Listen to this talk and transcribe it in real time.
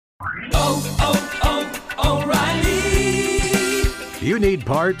O'Reilly. You need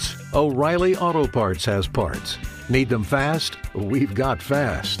parts? O'Reilly Auto Parts has parts. Need them fast? We've got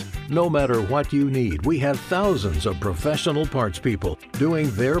fast. No matter what you need, we have thousands of professional parts people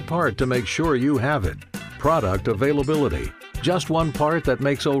doing their part to make sure you have it. Product availability. Just one part that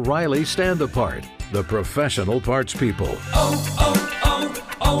makes O'Reilly stand apart. The professional parts people.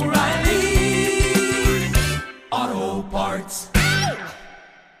 O'Reilly Auto Parts.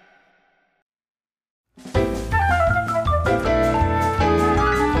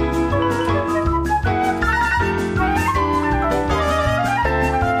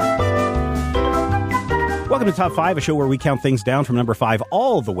 Welcome to Top 5, a show where we count things down from number 5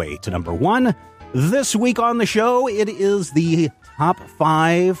 all the way to number 1. This week on the show, it is the Top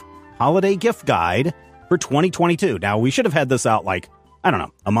 5 Holiday Gift Guide for 2022. Now, we should have had this out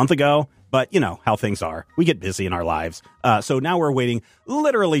a month ago, but you know how things are. We get busy in our lives. So now we're waiting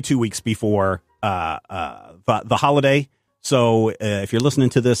literally 2 weeks before the holiday. So if you're listening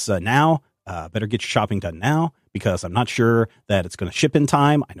to this now, better get your shopping done now, because I'm not sure that it's going to ship in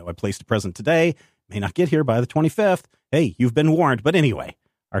time. I know I placed a present today. May not get here by the 25th. Hey, you've been warned. But anyway,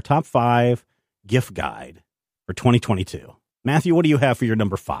 our Top 5 Gift Guide for 2022. Matthew, what do you have for your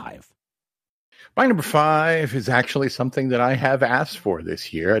number 5? My number 5 is actually something that I have asked for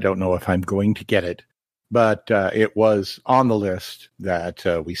this year. I don't know if I'm going to get it, but it was on the list that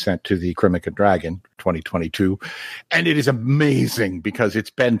we sent to the Krimica Dragon 2022. And it is amazing because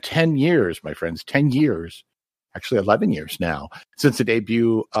it's been 10 years, my friends, 10 years. Actually 11 years now, since the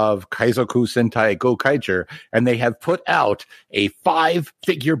debut of Kaizoku Sentai Gokaiger, and they have put out a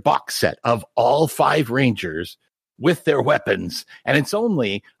 5-figure box set of all 5 Rangers with their weapons, and it's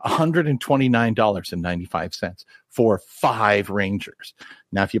only $129.95 for 5 Rangers.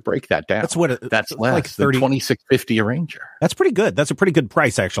 Now, if you break that down, that's less like than $26.50 a Ranger. That's pretty good. That's a pretty good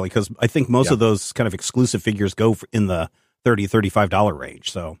price, actually, because I think most of those kind of exclusive figures go in the $30, $35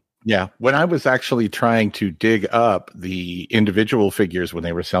 range, so... Yeah, when I was actually trying to dig up the individual figures when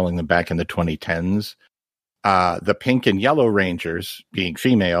they were selling them back in the 2010s, the pink and yellow Rangers, being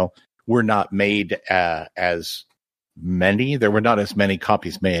female, were not made as many. There were not as many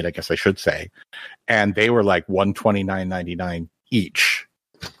copies made, I guess I should say. And they were like $129.99 each.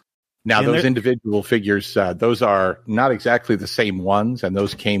 Now, and those individual figures, those are not exactly the same ones. And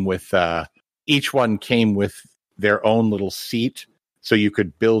those came with, each one came with their own little seat. So you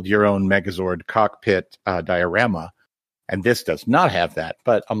could build your own Megazord cockpit diorama, and this does not have that.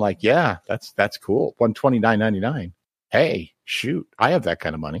 But I'm like, yeah, that's cool. $129.99. Hey, shoot, I have that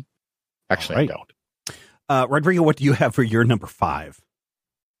kind of money. Actually, right. I don't. Rodrigo, what do you have for your number 5?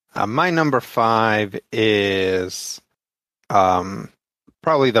 My number 5 is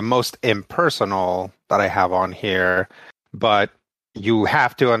probably the most impersonal that I have on here, but you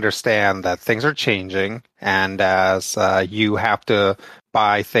have to understand that things are changing, and as you have to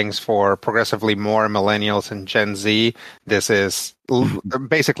buy things for progressively more millennials and Gen Z, this is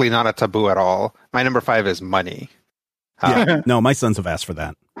basically not a taboo at all. My number 5 is money. No, my sons have asked for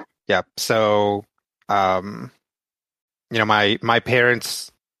that. Yeah. So, my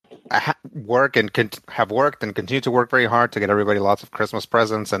parents have worked and continue to work very hard to get everybody lots of Christmas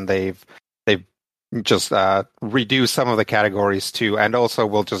presents, and they've just reduce some of the categories too, and also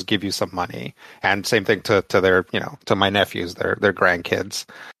we'll just give you some money. And same thing to their, to my nephews, their grandkids.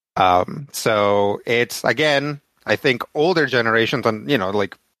 So it's, again, I think older generations, and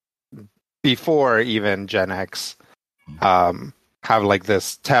like before even Gen X, have like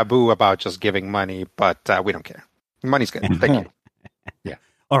this taboo about just giving money, but we don't care. Money's good. Thank you. Yeah.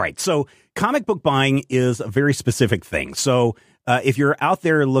 All right. So comic book buying is a very specific thing. So if you're out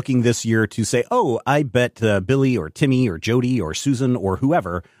there looking this year to say, oh, I bet Billy or Timmy or Jody or Susan or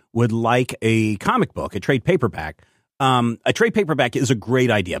whoever would like a comic book, a trade paperback. A trade paperback is a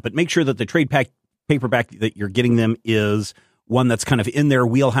great idea, but make sure that the trade paperback that you're getting them is one that's kind of in their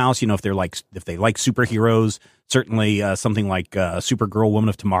wheelhouse. If they like superheroes, certainly something like Supergirl, Woman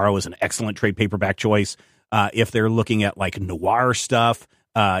of Tomorrow is an excellent trade paperback choice. If they're looking at like noir stuff,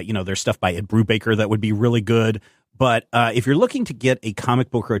 there's stuff by Ed Brubaker that would be really good. But if you're looking to get a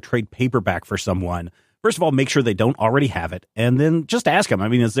comic book or a trade paperback for someone, first of all, make sure they don't already have it, and then just ask them. I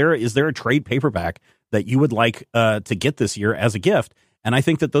mean, is there a trade paperback that you would like to get this year as a gift? And I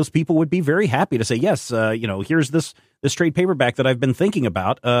think that those people would be very happy to say, yes, here's this trade paperback that I've been thinking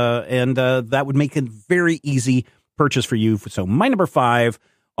about, and that would make a very easy purchase for you. So my number 5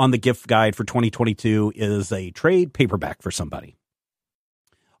 on the gift guide for 2022 is a trade paperback for somebody.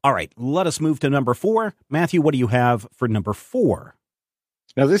 All right, let us move to number 4. Matthew, what do you have for number 4?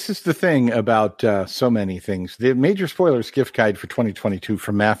 Now, this is the thing about so many things. The major spoilers gift guide for 2022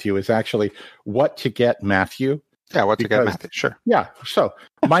 from Matthew is actually what to get Matthew. Yeah, what to get Matthew, sure. Yeah, so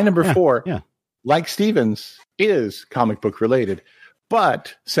my number 4, yeah. like Steven's, is comic book related.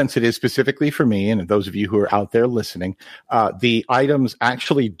 But since it is specifically for me, and those of you who are out there listening, the items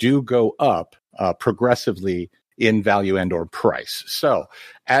actually do go up progressively in value and or price. So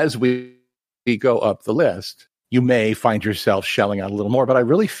as we go up the list, you may find yourself shelling out a little more, but I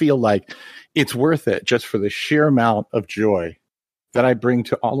really feel like it's worth it just for the sheer amount of joy that I bring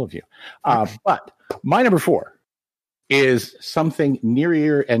to all of you. But my number 4 is something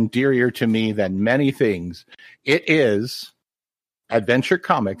nearer and dearer to me than many things. It is Adventure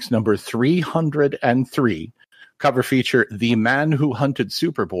Comics number 303, cover feature The Man Who Hunted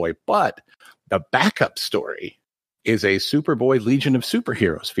Superboy, but the backup story is a Superboy Legion of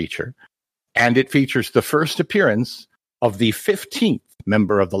Superheroes feature. And it features the first appearance of the 15th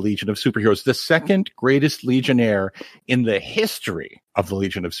member of the Legion of Superheroes, the second greatest Legionnaire in the history of the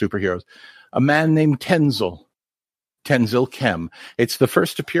Legion of Superheroes, a man named Tenzil Kem. It's the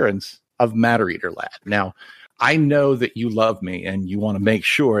first appearance of Matter Eater Lad. Now, I know that you love me and you want to make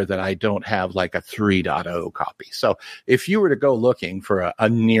sure that I don't have like a 3.0 copy. So if you were to go looking for a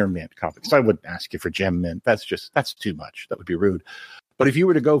near mint copy, because I wouldn't ask you for gem mint, that's too much. That would be rude. But if you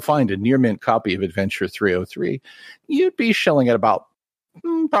were to go find a near mint copy of Adventure 303, you'd be shelling at about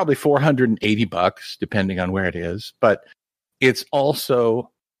probably $480, depending on where it is. But it's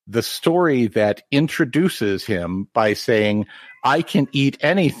also the story that introduces him by saying, I can eat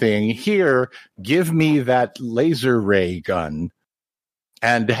anything. Here, give me that laser ray gun.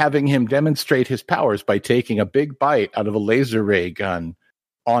 And having him demonstrate his powers by taking a big bite out of a laser ray gun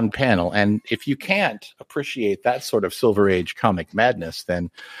on panel. And if you can't appreciate that sort of Silver Age comic madness, then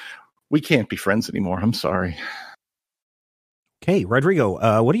we can't be friends anymore. I'm sorry. Okay,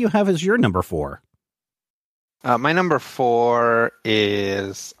 Rodrigo, what do you have as your number 4? My number 4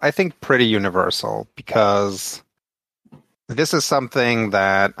 is, I think, pretty universal, because this is something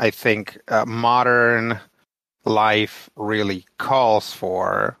that I think modern life really calls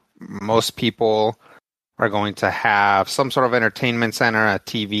for. Most people are going to have some sort of entertainment center, a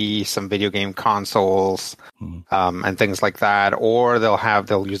TV, some video game consoles, and things like that. Or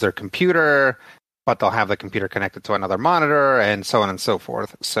they'll use their computer, but they'll have the computer connected to another monitor, and so on and so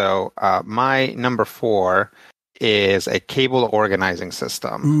forth. So my number 4 is a cable organizing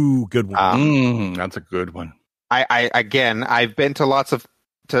system. Ooh, good one. That's a good one. I've been to lots of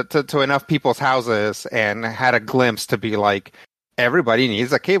to enough people's houses and had a glimpse to be like, everybody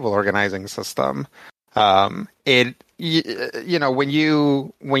needs a cable organizing system. When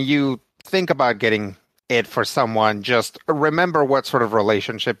you think about getting it for someone, just remember what sort of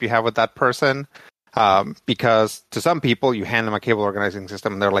relationship you have with that person. Because to some people, you hand them a cable organizing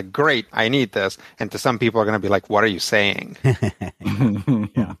system and they're like, great, I need this. And to some people are going to be like, what are you saying?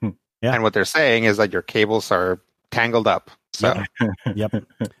 Yeah. And what they're saying is that your cables are tangled up. So, Yep.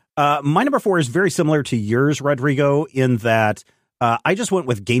 My number 4 is very similar to yours, Rodrigo, in that I just went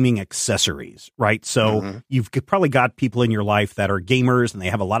with gaming accessories, right? So you've probably got people in your life that are gamers and they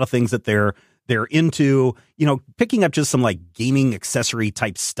have a lot of things that they're into. You know, picking up just some like gaming accessory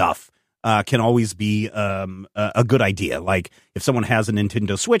type stuff can always be a good idea. Like if someone has a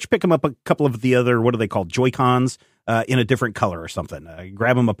Nintendo Switch, pick them up a couple of the other, what are they called, Joy-Cons in a different color or something.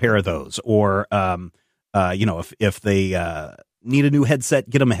 Grab them a pair of those. Or, if they need a new headset,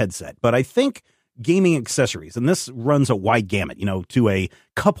 get them a headset. But I think gaming accessories, and this runs a wide gamut, to a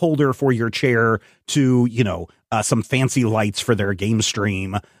cup holder for your chair, to, some fancy lights for their game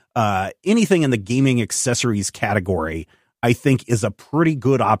stream, anything in the gaming accessories category, I think is a pretty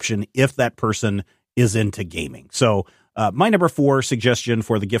good option if that person is into gaming. So my number 4 suggestion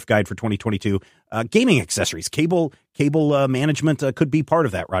for the gift guide for 2022, gaming accessories, cable management could be part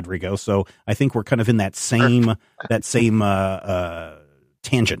of that, Rodrigo. So I think we're kind of in that same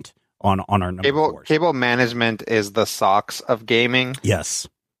tangent on our number 4. Cable management is the socks of gaming. Yes.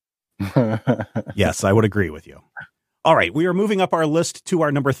 Yes, I would agree with you. All right, we are moving up our list to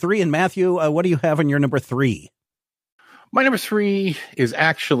our number 3. And Matthew, what do you have on your number 3? My number 3 is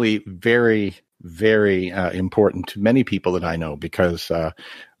actually very, very important to many people that I know, because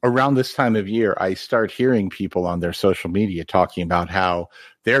around this time of year, I start hearing people on their social media talking about how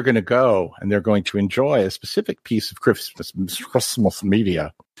they're going to go and they're going to enjoy a specific piece of Christmas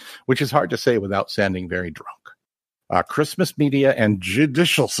media, which is hard to say without sounding very drunk. Christmas media and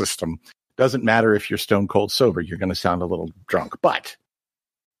judicial system. Doesn't matter if you're stone cold sober, you're going to sound a little drunk. But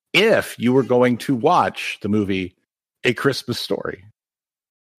if you were going to watch the movie A Christmas Story,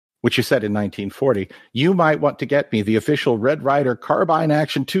 which you said in 1940, you might want to get me the official Red Ryder carbine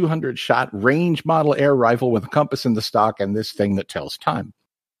action 200 shot range model air rifle with a compass in the stock and this thing that tells time,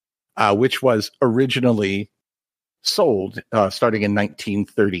 which was originally sold starting in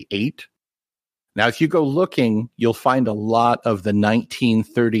 1938. Now, if you go looking, you'll find a lot of the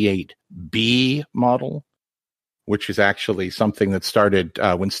 1938B model, which is actually something that started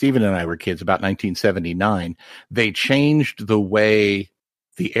when Stephen and I were kids, about 1979. They changed the way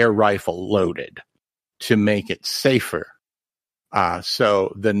the air rifle loaded to make it safer.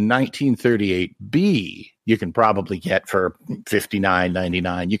 So the 1938B you can probably get for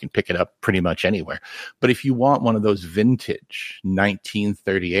 $59.99. You can pick it up pretty much anywhere. But if you want one of those vintage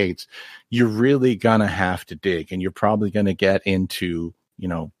 1938s, you're really gonna have to dig, and you're probably gonna get into,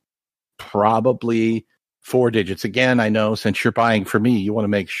 probably 4 digits. Again, I know since you're buying for me, you want to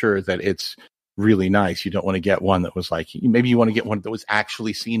make sure that it's really nice. You don't want to get one that was like, maybe you want to get one that was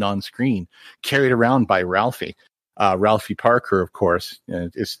actually seen on screen, carried around by Ralphie. Ralphie Parker, of course,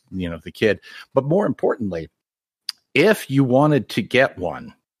 is, the kid. But more importantly, if you wanted to get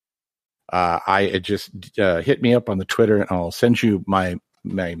one, I just hit me up on the Twitter, and I'll send you my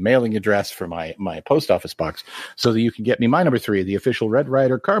mailing address for my post office box so that you can get me my number 3, the official Red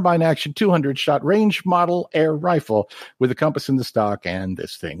Ryder carbine action 200 shot range model air rifle with a compass in the stock and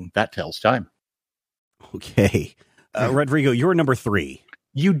this thing that tells time. Okay. Rodrigo, you're number 3.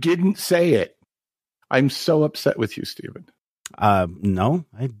 You didn't say it. I'm so upset with you, Stephen. No,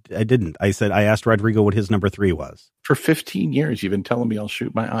 I didn't. I asked Rodrigo what his number 3 was. For 15 years, you've been telling me I'll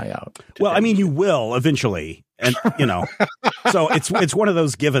shoot my eye out. Well, I mean, you will eventually. And, so it's one of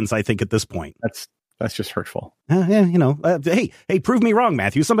those givens, I think, at this point. That's just hurtful. Hey, prove me wrong,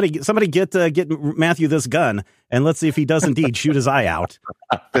 Matthew. Somebody get Matthew this gun, and let's see if he does indeed shoot his eye out.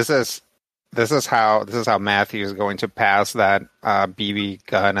 This is how Matthew is going to pass that BB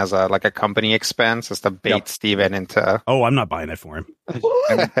gun as a company expense, is to bait Steven into. Oh, I'm not buying it for him.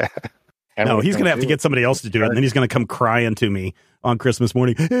 No, he's going to have to get somebody else to do it, and then he's going to come crying to me on Christmas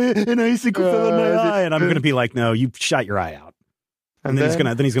morning. An icicle fell in my eye, and I'm going to be like, "No, you shot your eye out." And then he's going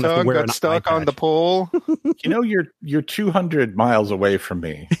to have to wear an stuck on the pole. You're 200 miles away from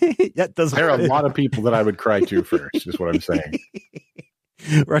me. There are a lot of people that I would cry to first, is what I'm saying.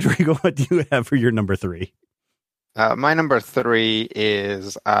 Rodrigo, what do you have for your number 3? My number 3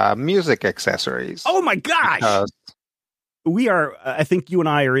 is music accessories. Oh my gosh! We are. I think you and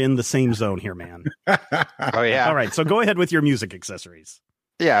I are in the same zone here, man. Oh yeah. All right, so go ahead with your music accessories.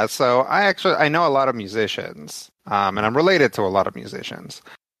 Yeah. So I know a lot of musicians, and I'm related to a lot of musicians,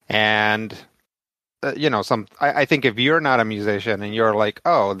 and I think if you're not a musician and you're like,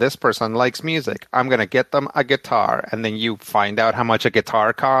 oh, this person likes music, I'm going to get them a guitar. And then you find out how much a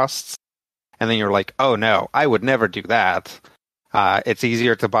guitar costs. And then you're like, oh, no, I would never do that. It's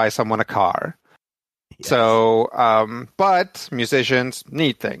easier to buy someone a car. Yes. So, but musicians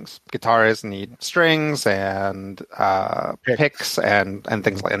need things. Guitarists need strings and picks and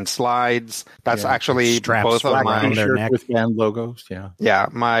things like, and slides. That's actually both of mine. With band logos, yeah. Yeah,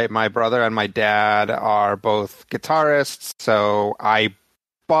 my brother and my dad are both guitarists, so I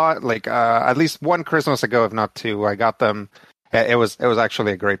bought at least one Christmas ago, if not 2. I got them. It was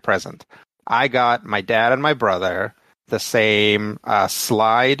actually a great present. I got my dad and my brother the same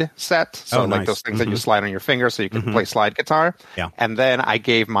slide set. So nice. Those things that you slide on your finger so you can play slide guitar. Yeah. And then I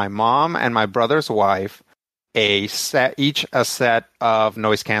gave my mom and my brother's wife each a set of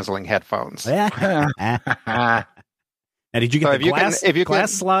noise canceling headphones. Now, did you get the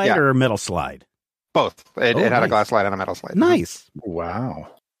glass slide or a metal slide? Both. It had a glass slide and a metal slide. Nice. Wow.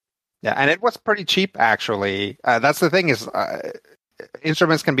 Yeah, and it was pretty cheap, actually. That's the thing is,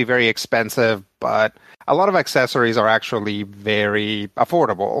 instruments can be very expensive, but a lot of accessories are actually very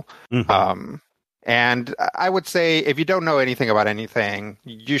affordable. And I would say if you don't know anything about anything,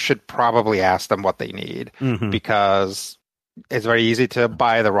 you should probably ask them what they need, because it's very easy to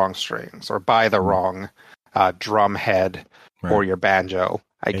buy the wrong strings or buy the wrong drum head for your banjo.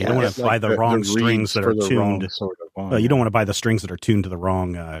 I guess you don't want to buy the wrong strings that are tuned. You don't want to buy the strings that are tuned to the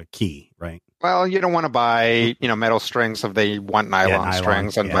wrong key, right? Well, you don't want to buy, metal strings if they want nylon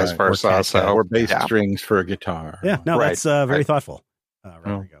strings and vice versa. Or bass strings for a guitar. Yeah, no, that's very thoughtful.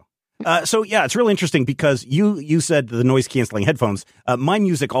 Rodrigo. So yeah, it's really interesting because you said the noise canceling headphones. My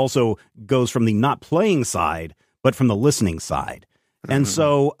music also goes from the not playing side, but from the listening side. And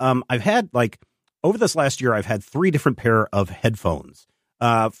so I've had over this last year, I've had 3 different pair of headphones.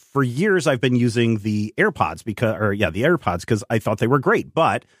 For years, I've been using the AirPods because I thought they were great.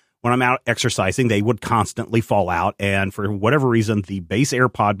 But when I'm out exercising, they would constantly fall out. And for whatever reason, the base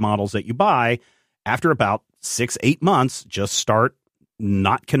AirPod models that you buy after about 6-8 months just start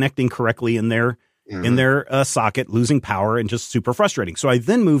not connecting correctly in their socket, losing power, and just super frustrating. So I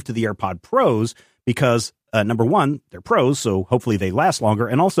then moved to the AirPod Pros because number one, they're pros, so hopefully they last longer,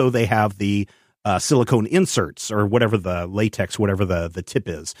 and also they have the silicone inserts or whatever the latex, whatever the tip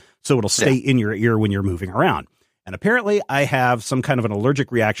is, so it'll stay in your ear when you're moving around. And apparently I have some kind of an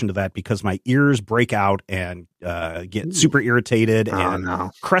allergic reaction to that because my ears break out and get super irritated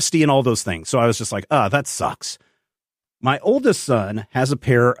and crusty and all those things. So I was just like, that sucks. My oldest son has a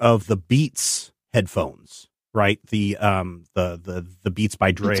pair of the Beats headphones, right? The Beats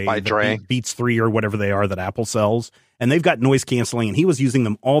by Dre, Beats 3 or whatever they are that Apple sells. And they've got noise canceling, and he was using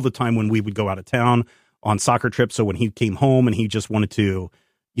them all the time when we would go out of town on soccer trips. So when he came home and he just wanted to,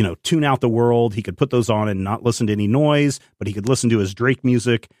 tune out the world, he could put those on and not listen to any noise, but he could listen to his Drake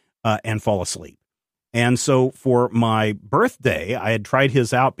music and fall asleep. And so for my birthday, I had tried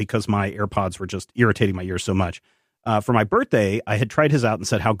his out because my AirPods were just irritating my ears so much. For my birthday, I had tried his out and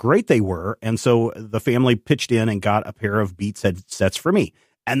said how great they were. And so the family pitched in and got a pair of Beats headsets for me.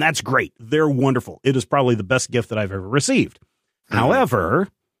 And that's great. They're wonderful. It is probably the best gift that I've ever received. However,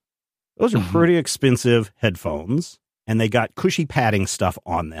 those are pretty expensive headphones, and they got cushy padding stuff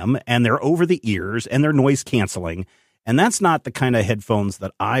on them, and they're over the ears, and they're noise canceling. And that's not the kind of headphones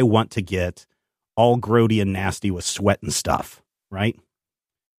that I want to get all grody and nasty with sweat and stuff, right?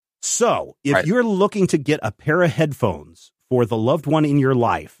 So if you're looking to get a pair of headphones for the loved one in your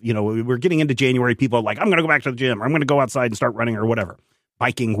life, we're getting into January, people are like, I'm going to go back to the gym, or I'm going to go outside and start running or whatever,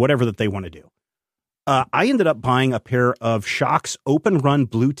 biking, whatever that they want to do. I ended up buying a pair of Shox Open Run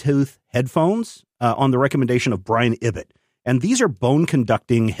Bluetooth headphones on the recommendation of Brian Ibbott. And these are bone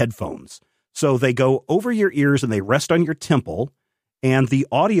conducting headphones. So they go over your ears and they rest on your temple, and the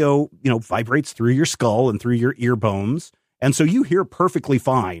audio, vibrates through your skull and through your ear bones. And so you hear perfectly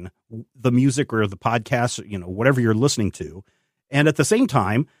fine the music or the podcast, whatever you're listening to. And at the same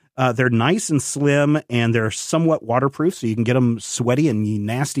time, they're nice and slim, and they're somewhat waterproof, so you can get them sweaty and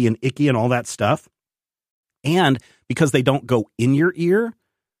nasty and icky and all that stuff. And because they don't go in your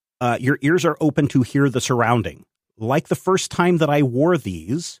ears are open to hear the surrounding. Like the first time that I wore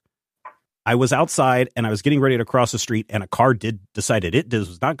these, I was outside and I was getting ready to cross the street, and a car decided it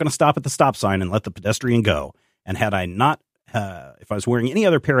was not going to stop at the stop sign and let the pedestrian go. And had I not, if I was wearing any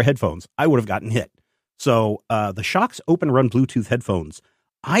other pair of headphones, I would have gotten hit. So the Shox Open Run Bluetooth headphones,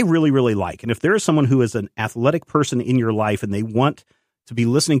 I really, really like. And if there is someone who is an athletic person in your life and they want to be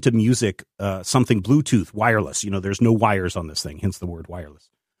listening to music, something Bluetooth, wireless, there's no wires on this thing, hence the word wireless.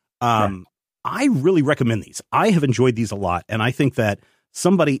 I really recommend these. I have enjoyed these a lot, and I think that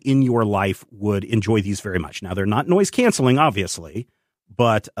somebody in your life would enjoy these very much. Now, they're not noise canceling, obviously,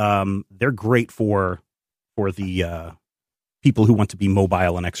 but they're great for the people who want to be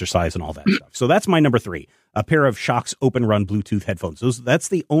mobile and exercise and all that stuff. So that's my number 3, a pair of Shox Open Run Bluetooth headphones. That's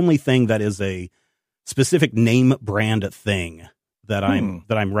the only thing that is a specific name brand thing that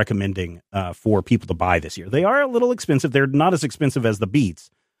I'm recommending for people to buy this year. They are a little expensive. They're not as expensive as the Beats,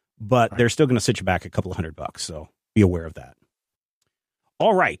 but they're still going to sit you back a couple of $100. So be aware of that.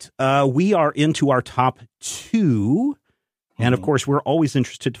 All right. We are into our top 2. And of course, we're always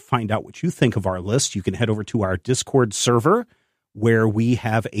interested to find out what you think of our list. You can head over to our Discord server, where we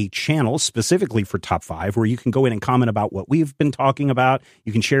have a channel specifically for top 5, where you can go in and comment about what we've been talking about.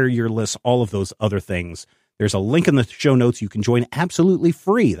 You can share your list, all of those other things. There's a link in the show notes. You can join absolutely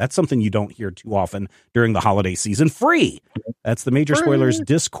free. That's something you don't hear too often during the holiday season. Free. That's the Major Spoilers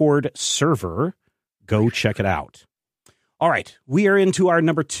Discord server. Go check it out. All right. We are into our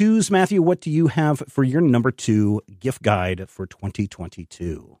number 2s. Matthew, what do you have for your number 2 gift guide for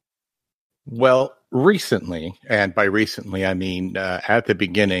 2022? Well, recently, and by recently, I mean at the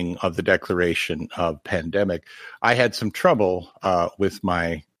beginning of the declaration of pandemic, I had some trouble with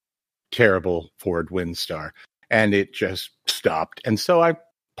my terrible Ford Windstar, and it just stopped. And so I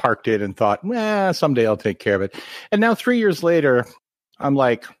parked it and thought, someday I'll take care of it. And now 3 years later, I'm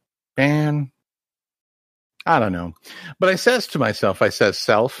like, man, I don't know. But I says to myself,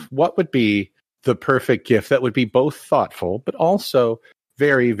 self, what would be the perfect gift that would be both thoughtful, but also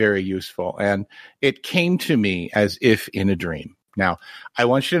very, very useful? And it came to me as if in a dream. Now, I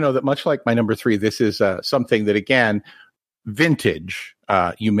want you to know that much like my number 3, this is something that, again, vintage,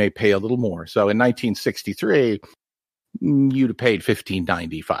 you may pay a little more. So in 1963, you'd have paid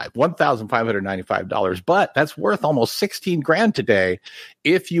 $1,595, but that's worth almost $16,000 today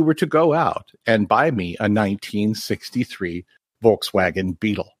if you were to go out and buy me a 1963 Volkswagen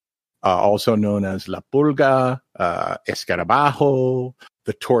Beetle, also known as La Pulga, Escarabajo,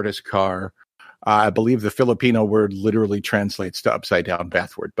 the tortoise car. I believe the Filipino word literally translates to upside down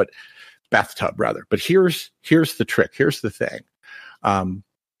bathtub, rather. But here's the trick. Here's the thing.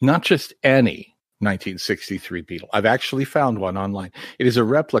 Not just any 1963 Beetle. I've actually found one online. It is a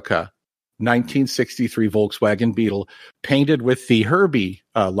replica 1963 Volkswagen Beetle painted with the Herbie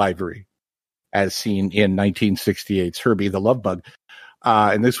livery as seen in 1968's Herbie the Love Bug.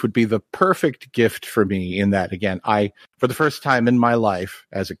 And this would be the perfect gift for me in that, again, I, for the first time in my life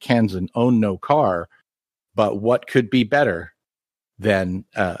as a Kansan, own no car, but what could be better than,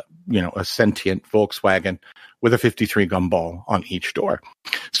 a sentient Volkswagen with a 53 gumball on each door?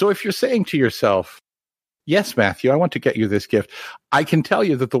 So if you're saying to yourself, yes, Matthew, I want to get you this gift, I can tell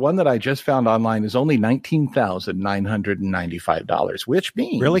you that the one that I just found online is only $19,995, which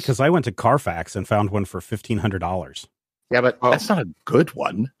means... Really? Because I went to Carfax and found one for $1,500. Yeah, but that's not a good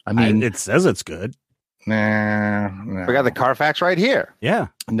one. I mean... it says it's good. Nah. We got the Carfax right here. Yeah.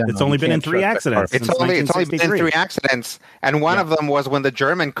 It's only been in 3 accidents. It's only been in 3 accidents, and one of them was when the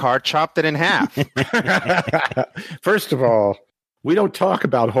German car chopped it in half. First of all, we don't talk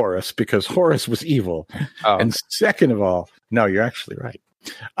about Horace because Horace was evil. Oh. And second of all, no, you're actually right.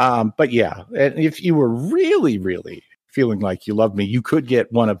 But yeah, if you were really, really feeling like you love me, you could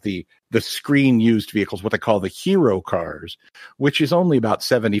get one of the screen used vehicles, what they call the hero cars, which is only about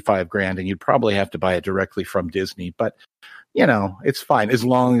 $75,000, and you'd probably have to buy it directly from Disney. But it's fine as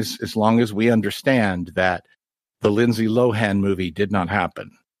long as we understand that the Lindsay Lohan movie did not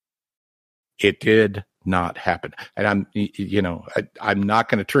happen. It did not happen. And I'm not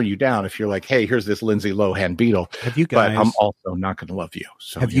going to turn you down if you're like, hey, here's this Lindsay Lohan Beetle. Have you guys, but I'm also not going to love you.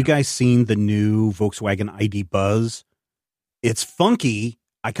 So have you guys seen the new Volkswagen ID Buzz? It's funky.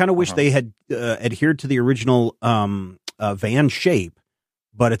 I kind of wish they had adhered to the original van shape,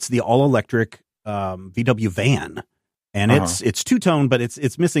 but it's the all electric VW van. And it's two-tone, but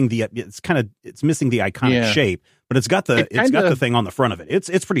it's missing the iconic shape, but it's got the thing on the front of it.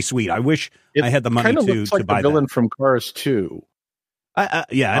 It's pretty sweet. I wish I had the money to like buy the villain that. from Cars 2. I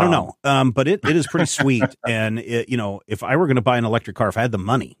don't know. But it is pretty sweet. And if I were going to buy an electric car, if I had the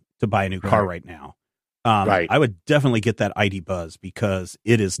money to buy a new car right now, I would definitely get that ID Buzz because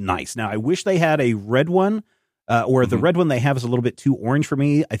it is nice. Now I wish they had a red one, or the red one they have is a little bit too orange for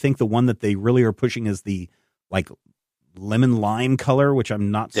me. I think the one that they really are pushing is the lemon lime color, which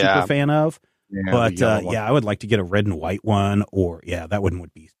I'm not super fan of. Yeah, but I would like to get a red and white one, or that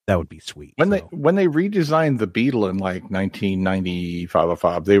would be sweet. When they redesigned the Beetle in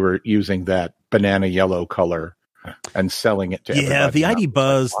 1995, they were using that banana yellow color and selling it to everybody. Yeah, the ID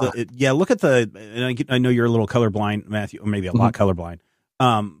Buzz. Wow. Look at the. I know you're a little colorblind, Matthew, or maybe a lot colorblind.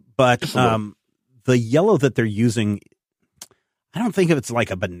 But the yellow that they're using, I don't think of it's like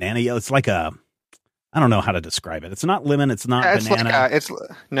a banana yellow. It's like a. I don't know how to describe it. It's not lemon. It's not banana. It's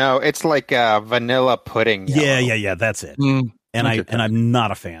like a vanilla pudding. Yellow. Yeah. That's it. I'm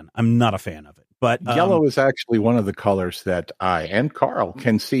not a fan. I'm not a fan of it. But yellow is actually one of the colors that I and Carl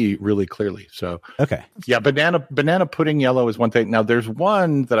can see really clearly. So okay, yeah, banana pudding yellow is one thing. Now there's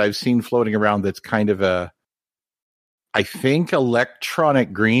one that I've seen floating around that's kind of I think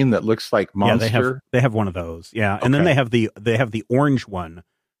electronic green that looks like Monster. Yeah, they have one of those. Yeah, and then they have the orange one.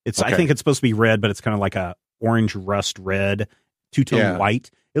 I think it's supposed to be red, but it's kind of like a orange rust red, two-tone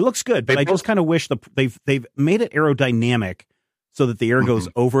white. It looks good, but I just kind of wish they've made it aerodynamic so that the air goes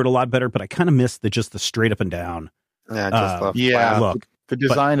over it a lot better. But I kind of miss the straight up and down. Look. The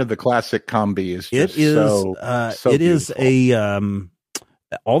design of the classic Combi is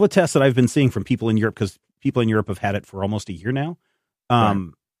all the tests that I've been seeing from people in Europe, because people in Europe have had it for almost a year now.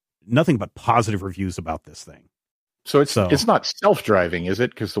 Nothing but positive reviews about this thing. So it's not self-driving, is it?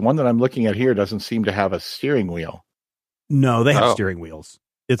 Because the one that I'm looking at here doesn't seem to have a steering wheel. No, they have steering wheels.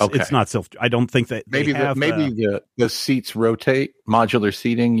 It's not self. I don't think that the seats rotate, modular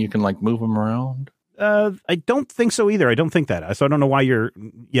seating. You can move them around. I don't think so either. I don't think that. So I don't know why you're.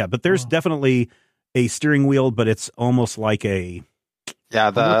 Yeah, but there's definitely a steering wheel, but it's almost like a.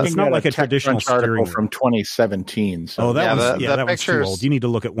 Yeah, it's not like a traditional steering wheel from 2017. So that one's too old. You need to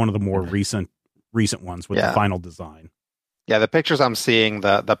look at one of the more recent ones with the final design. Yeah, the pictures I'm seeing,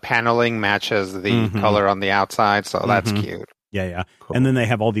 the paneling matches the color on the outside, so that's cute. Yeah. Cool. And then they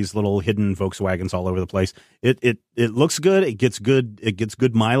have all these little hidden Volkswagens all over the place. It looks good. It gets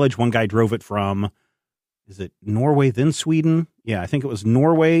good mileage. One guy drove it from, is it Norway then Sweden? Yeah, I think it was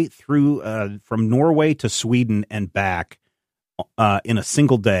Norway through from Norway to Sweden and back in a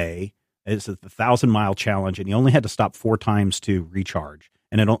single day. It's the 1,000-mile challenge, and he only had to stop 4 times to recharge.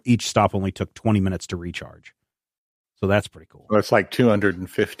 And each stop only took 20 minutes to recharge. So that's pretty cool. Well, it's like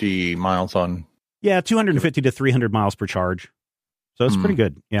 250 miles on. Yeah, 250 to 300 miles per charge. So it's pretty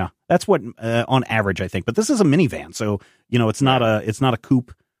good. Yeah, that's what on average I think. But this is a minivan, so it's not a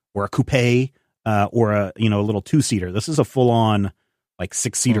coupe or a coupe or a little 2-seater. This is a full on like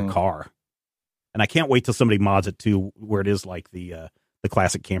 6-seater car. And I can't wait till somebody mods it to where it is like the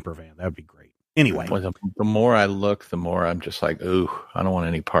classic camper van. That would be great. Anyway, well, the more I look, the more I'm just like, ooh, I don't want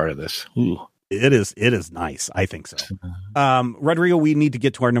any part of this. Ooh. It is nice. I think so. Rodrigo, we need to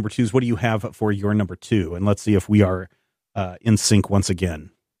get to our number 2s. What do you have for your number 2? And let's see if we are in sync once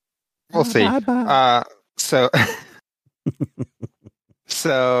again. We'll see.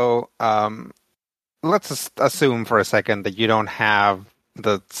 So let's assume for a second that you don't have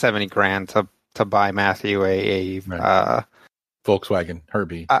the $70,000 to buy Matthew a Volkswagen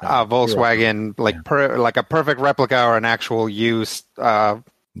Herbie, a Volkswagen like a perfect replica or an actual used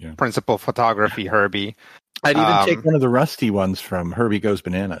principal photography Herbie. I'd even take one of the rusty ones from Herbie Goes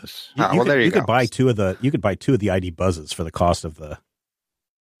Bananas. You could buy two of the ID Buzzes for the cost of the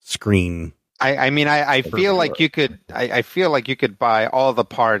screen. I feel like you could. I feel like you could buy all the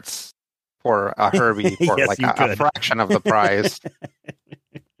parts for a Herbie for yes, like a fraction of the price.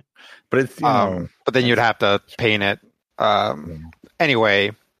 But it's but then you'd have to paint it.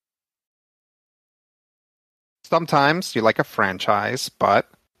 Anyway, sometimes you like a franchise, but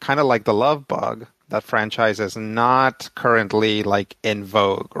kind of like the Love Bug, that franchise is not currently like in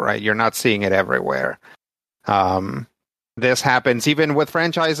vogue, right? You're not seeing it everywhere. This happens even with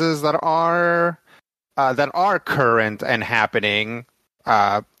franchises that are current and happening.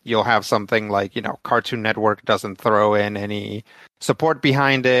 You'll have something like, Cartoon Network doesn't throw in any support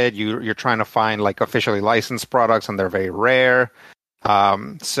behind it. You're trying to find like officially licensed products, and they're very rare.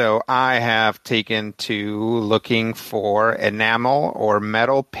 So I have taken to looking for enamel or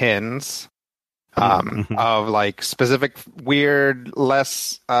metal pins of like specific weird,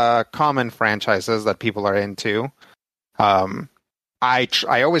 less common franchises that people are into. I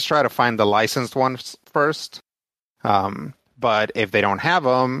always try to find the licensed ones first. But if they don't have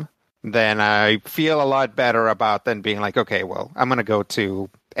them, then I feel a lot better about then being like, okay, well, I'm going to go to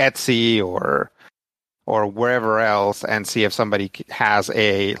Etsy or wherever else and see if somebody has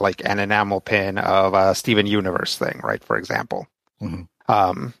an enamel pin of a Steven Universe thing, right? For example.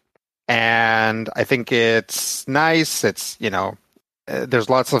 Mm-hmm. And I think it's nice. It's, there's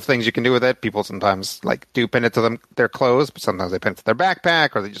lots of things you can do with it. People sometimes do pin it to their clothes, but sometimes they pin it to their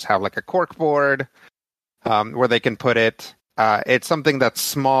backpack, or they just have like a cork board where they can put it. It's something that's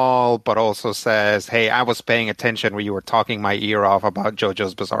small, but also says, hey, I was paying attention when you were talking my ear off about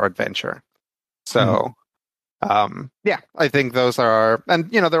JoJo's Bizarre Adventure. So, I think those are,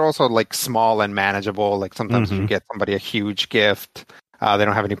 and, they're also small and manageable. Like sometimes you get somebody a huge gift. They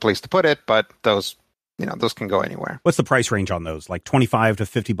don't have any place to put it, but those can go anywhere. What's the price range on those? Like $25 to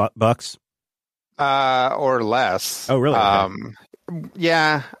 $50? Or less. Oh, really?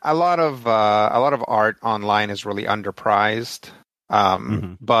 Yeah, a lot of art online is really underpriced.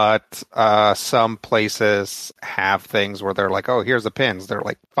 But some places have things where they're like, oh, here's the pins. They're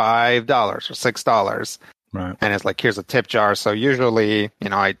like $5 or $6. Right. And it's like, here's a tip jar. So usually,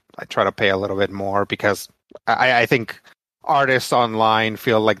 I try to pay a little bit more because I think artists online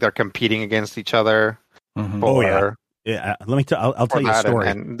feel like they're competing against each other. Mm-hmm. Yeah. I'll tell you a story.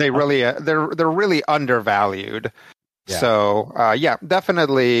 And they really, they're really undervalued. Yeah. So,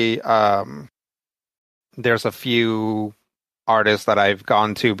 definitely. There's a few artists that I've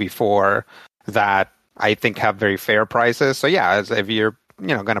gone to before that I think have very fair prices. So if you're,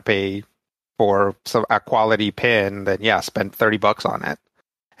 going to pay for a quality pin, then spend $30 on it.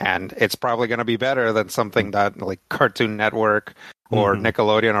 And it's probably going to be better than something that like Cartoon Network or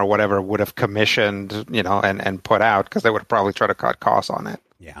Nickelodeon or whatever would have commissioned, and put out, because they would probably try to cut costs on it.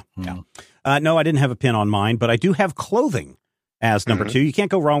 Yeah. No, I didn't have a pin on mine, but I do have clothing as number 2. You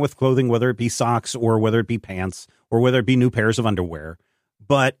can't go wrong with clothing, whether it be socks or whether it be pants or whether it be new pairs of underwear.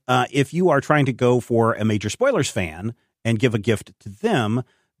 But if you are trying to go for a Major Spoilers fan and give a gift to them,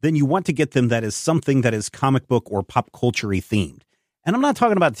 then you want to get them that is something that is comic book or pop culture-y themed. And I'm not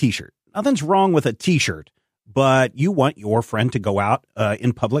talking about a t-shirt. Nothing's wrong with a t-shirt, but you want your friend to go out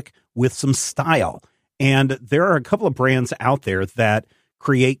in public with some style. And there are a couple of brands out there that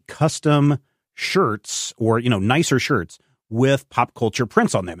create custom shirts or, nicer shirts with pop culture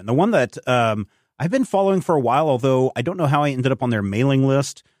prints on them. And the one that I've been following for a while, although I don't know how I ended up on their mailing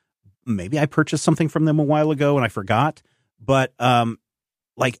list. Maybe I purchased something from them a while ago and I forgot. But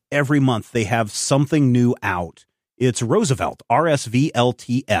every month they have something new out. It's Roosevelt,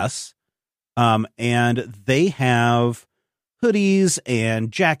 RSVLTS. And they have hoodies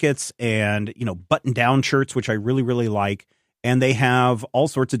and jackets and, button-down shirts, which I really, really like. And they have all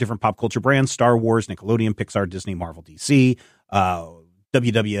sorts of different pop culture brands: Star Wars, Nickelodeon, Pixar, Disney, Marvel, DC,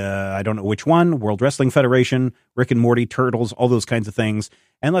 I don't know which one, World Wrestling Federation, Rick and Morty, Turtles, all those kinds of things.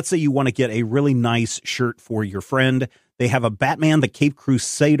 And let's say you want to get a really nice shirt for your friend. They have a Batman the Cape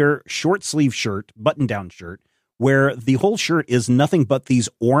Crusader short sleeve shirt, button down shirt, where the whole shirt is nothing but these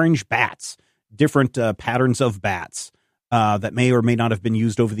orange bats, different patterns of bats that may or may not have been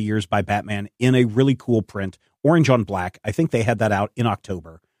used over the years by Batman in a really cool print, orange on black. I think they had that out in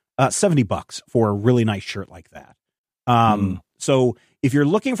October. $70 for a really nice shirt like that. So if you're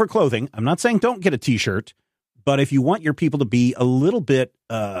looking for clothing, I'm not saying don't get a t-shirt, but if you want your people to be a little bit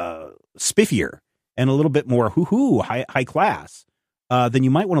spiffier and a little bit more high class, then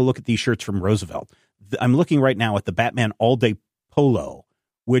you might want to look at these shirts from Roosevelt. I'm looking right now at the Batman All Day Polo,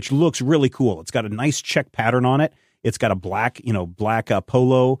 which looks really cool. It's got a nice check pattern on it. It's got a black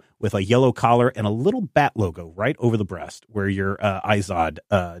polo with a yellow collar and a little bat logo right over the breast where your Izod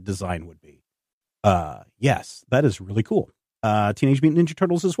design would be. Yes, that is really cool. Teenage Mutant Ninja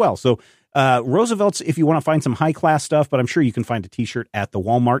Turtles as well. So Roosevelt's if you want to find some high class stuff, but I'm sure you can find a t-shirt at the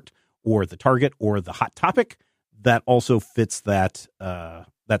Walmart or the Target or the Hot Topic that also fits that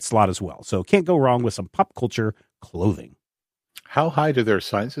slot as well. So can't go wrong with some pop culture clothing. How high do their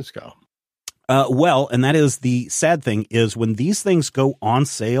sizes go? Well, and that is the sad thing is when these things go on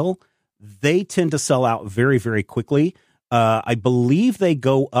sale, they tend to sell out very, very quickly. I believe they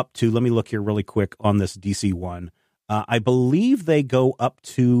go up to, let me look here really quick on this DC one. I believe they go up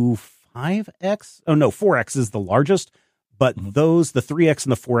to 5X. Oh, no, 4X is the largest, but the 3X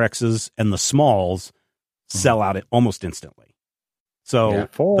and the 4Xs and the smalls sell out almost instantly. So yeah,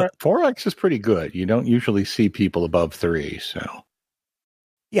 4X is pretty good. You don't usually see people above 3, so.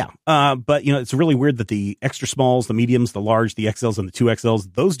 Yeah, but it's really weird that the extra smalls, the mediums, the large, the XLs, and the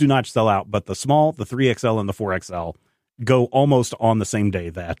 2XLs, those do not sell out, but the small, the 3XL, and the 4XL go almost on the same day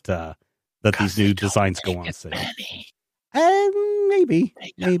that these new designs go on sale. Maybe.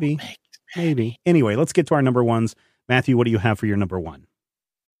 Anyway, let's get to our number ones. Matthew, what do you have for your number one?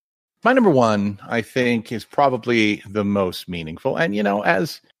 My number one, I think, is probably the most meaningful. And,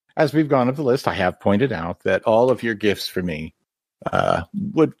 as we've gone up the list, I have pointed out that all of your gifts for me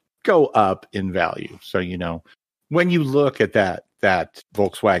would go up in value. So, when you look at that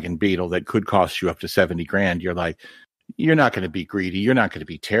Volkswagen Beetle that could cost you up to $70,000, you're like, you're not going to be greedy. You're not going to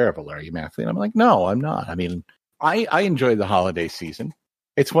be terrible, are you, Matthew? And I'm like, no, I'm not. I mean, I enjoy the holiday season.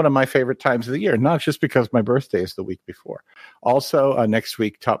 It's one of my favorite times of the year, not just because my birthday is the week before. Also, next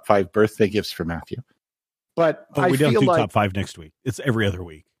week, top 5 birthday gifts for Matthew. But we don't do top 5 next week. It's every other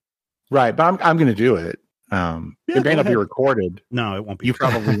week. Right, but I'm going to do it. It may not be recorded. No, it won't be. You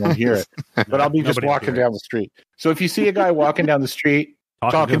probably won't hear it. But I'll be just walking down the street. So if you see a guy walking down the street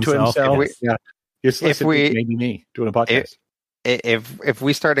talking to himself, it's maybe me doing a podcast. If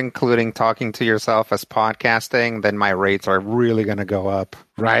we start including talking to yourself as podcasting, then my rates are really going to go up.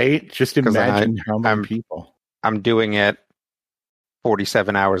 Right? Just imagine how many people. I'm doing it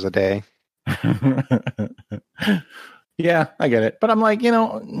 47 hours a day. Yeah, I get it. But I'm like,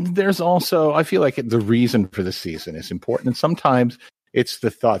 there's also, I feel like the reason for the season is important. And sometimes it's the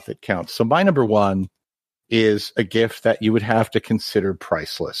thought that counts. So my number one is a gift that you would have to consider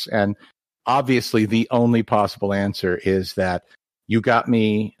priceless. And obviously the only possible answer is that you got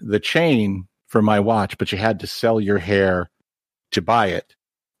me the chain for my watch, but you had to sell your hair to buy it.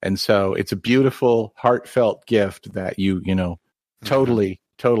 And so it's a beautiful, heartfelt gift that you totally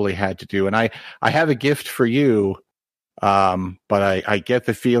had to do. And I have a gift for you. But I get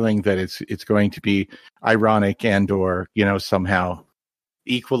the feeling that it's going to be ironic and or somehow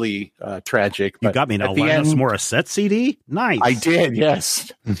equally tragic. You got me an Alanis Morissette CD. Nice. I did.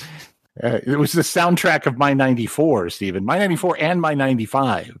 Yes. It was the soundtrack of my 94, Stephen. My 94 and my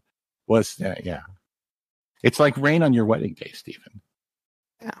 95 was yeah. It's like rain on your wedding day, Stephen.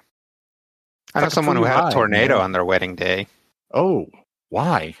 Yeah. I know someone who had a tornado on their wedding day. Oh,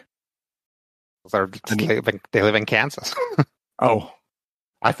 why? They live in Kansas. Oh,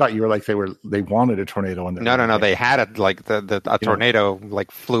 I thought you were like they wanted a tornado on their. No. They had it like a tornado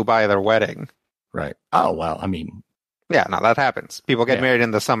flew by their wedding. Right. Oh well, I mean. Yeah, no, that happens. People get married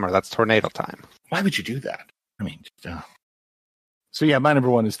in the summer. That's tornado time. Why would you do that? I mean. So yeah, my number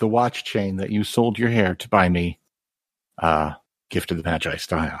one is the watch chain that you sold your hair to buy me. Gift of the Magi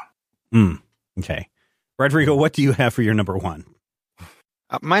style. Okay, Rodrigo, what do you have for your number one?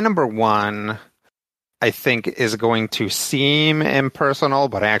 My number one, I think, is going to seem impersonal,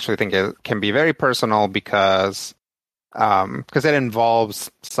 but I actually think it can be very personal because it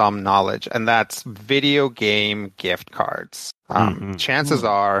involves some knowledge, and that's video game gift cards. Chances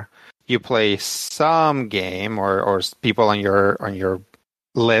are you play some game, or people on your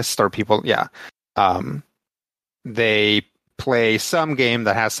list, or people, they play some game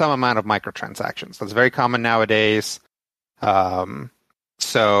that has some amount of microtransactions. That's very common nowadays.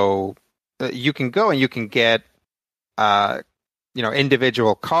 So you can go and you can get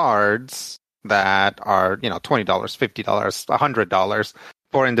individual cards that are, $20, $50, $100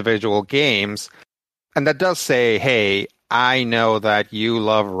 for individual games. And that does say, hey, I know that you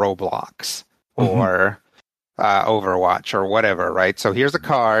love Roblox or Overwatch or whatever, right? So here's a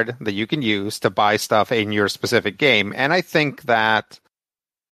card that you can use to buy stuff in your specific game. And I think that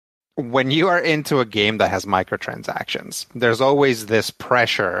when you are into a game that has microtransactions, there's always this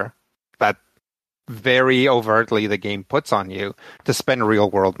pressure that very overtly the game puts on you to spend real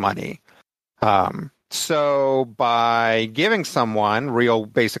world money. So by giving someone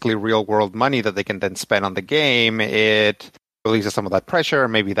basically real world money that they can then spend on the game, it releases some of that pressure.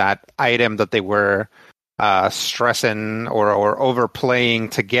 Maybe that item that they were stressing or overplaying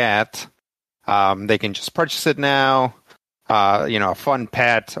to get, they can just purchase it now. A fun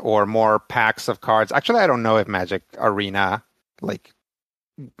pet or more packs of cards. Actually, I don't know if Magic Arena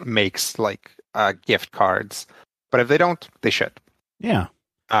makes gift cards, but if they don't, they should. Yeah.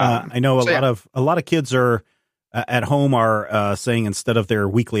 I know a lot of kids are at home are saying instead of their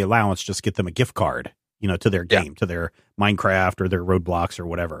weekly allowance, just get them a gift card, to their game, to their Minecraft or their Roblox or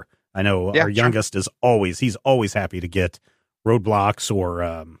whatever. I know our youngest he's always happy to get Roblox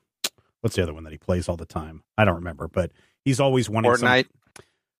or what's the other one that he plays all the time? I don't remember, but he's always wanting Fortnite.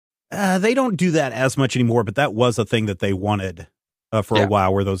 They don't do that as much anymore, but that was a thing that they wanted for a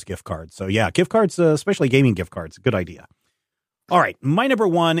while, were those gift cards. So yeah, gift cards, especially gaming gift cards, good idea. All right, my number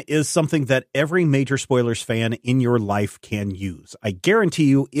one is something that every Major Spoilers fan in your life can use. I guarantee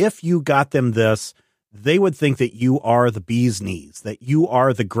you, if you got them this, they would think that you are the bee's knees, that you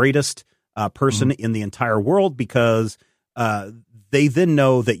are the greatest person in the entire world, because they then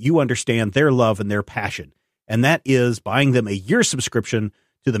know that you understand their love and their passion. And that is buying them a year subscription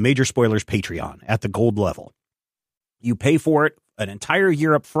to the Major Spoilers Patreon at the gold level. You pay for it an entire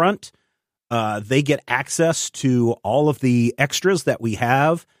year up front. They get access to all of the extras that we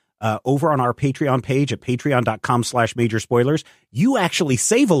have over on our Patreon page at patreon.com/Major Spoilers. You actually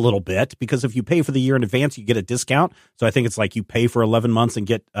save a little bit, because if you pay for the year in advance, you get a discount. So I think it's like you pay for 11 months and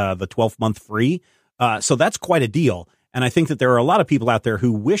get the 12th month free. So that's quite a deal. And I think that there are a lot of people out there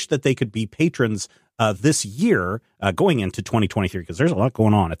who wish that they could be patrons this year going into 2023, because there's a lot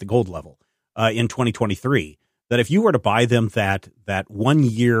going on at the gold level in 2023, that if you were to buy them that 1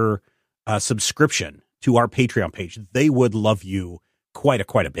 year subscription to our Patreon page, they would love you quite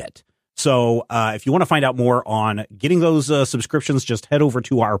a bit. So if you want to find out more on getting those subscriptions, just head over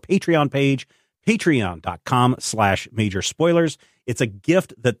to our Patreon page, patreon.com/Major Spoilers. It's a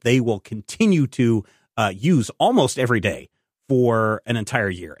gift that they will continue to use almost every day for an entire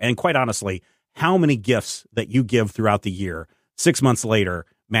year. And quite honestly, how many gifts that you give throughout the year, 6 months later,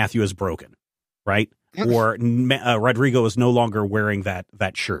 Matthew is broken, right? Or Rodrigo is no longer wearing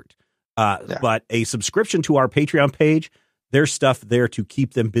that shirt. But a subscription to our Patreon page, there's stuff there to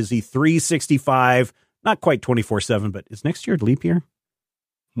keep them busy 365, not quite 24/7, but is next year a leap year?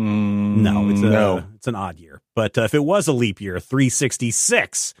 No, it's an odd year. But if it was a leap year,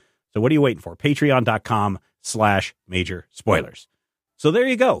 366. So what are you waiting for? Patreon.com/Major Spoilers. So there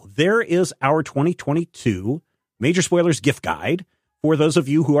you go. There is our 2022 Major Spoilers gift guide for those of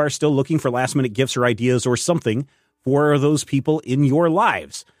you who are still looking for last minute gifts or ideas or something for those people in your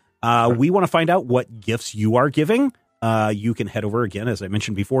lives. We want to find out what gifts you are giving. You can head over again, as I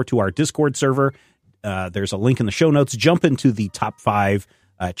mentioned before, to our Discord server. There's a link in the show notes. Jump into the top 5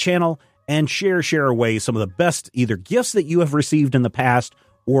 channel and share away some of the best either gifts that you have received in the past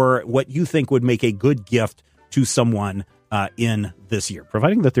or what you think would make a good gift to someone in this year,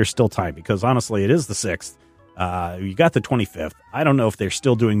 providing that there's still time, because honestly, it is the 6th. You got the 25th. I don't know if they're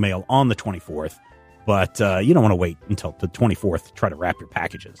still doing mail on the 24th, but you don't want to wait until the 24th to try to wrap your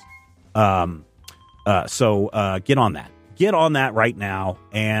packages. So get on that. Get on that right now.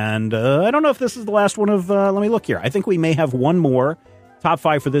 And I don't know if this is the last one of, let me look here. I think we may have one more top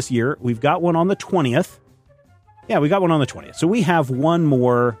 5 for this year. We've got one on the 20th. Yeah, we got one on the 20th. So we have one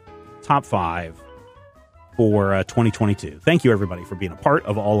more top 5 for 2022. Thank you, everybody, for being a part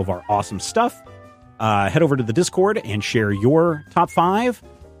of all of our awesome stuff. Head over to the Discord and share your top 5.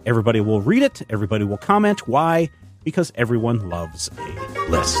 Everybody will read it. Everybody will comment. Why? Because everyone loves a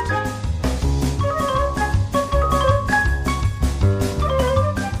list.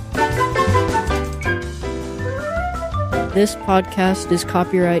 This podcast is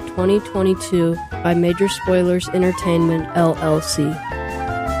copyright 2022 by Major Spoilers Entertainment, LLC.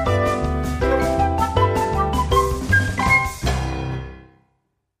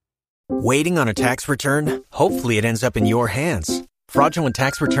 Waiting on a tax return? Hopefully it ends up in your hands. Fraudulent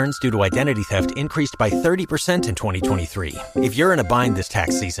tax returns due to identity theft increased by 30% in 2023. If you're in a bind this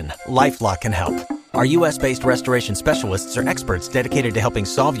tax season, LifeLock can help. Our U.S.-based restoration specialists are experts dedicated to helping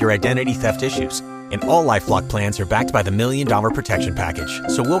solve your identity theft issues. And all LifeLock plans are backed by the $1 Million Protection Package.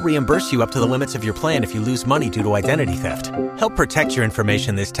 So we'll reimburse you up to the limits of your plan if you lose money due to identity theft. Help protect your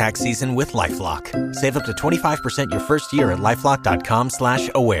information this tax season with LifeLock. Save up to 25% your first year at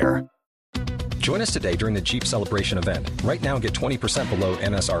LifeLock.com/aware. Join us today during the Jeep Celebration event. Right now, get 20% below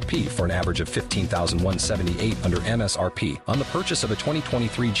MSRP for an average of $15,178 under MSRP on the purchase of a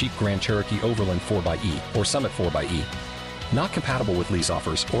 2023 Jeep Grand Cherokee Overland 4xE or Summit 4xE. Not compatible with lease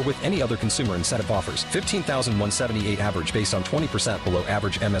offers or with any other consumer incentive offers. $15,178 average based on 20% below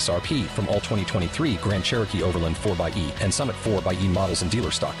average MSRP from all 2023 Grand Cherokee Overland 4xE and Summit 4xE models in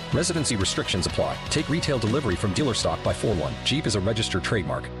dealer stock. Residency restrictions apply. Take retail delivery from dealer stock by 4/1. Jeep is a registered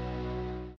trademark.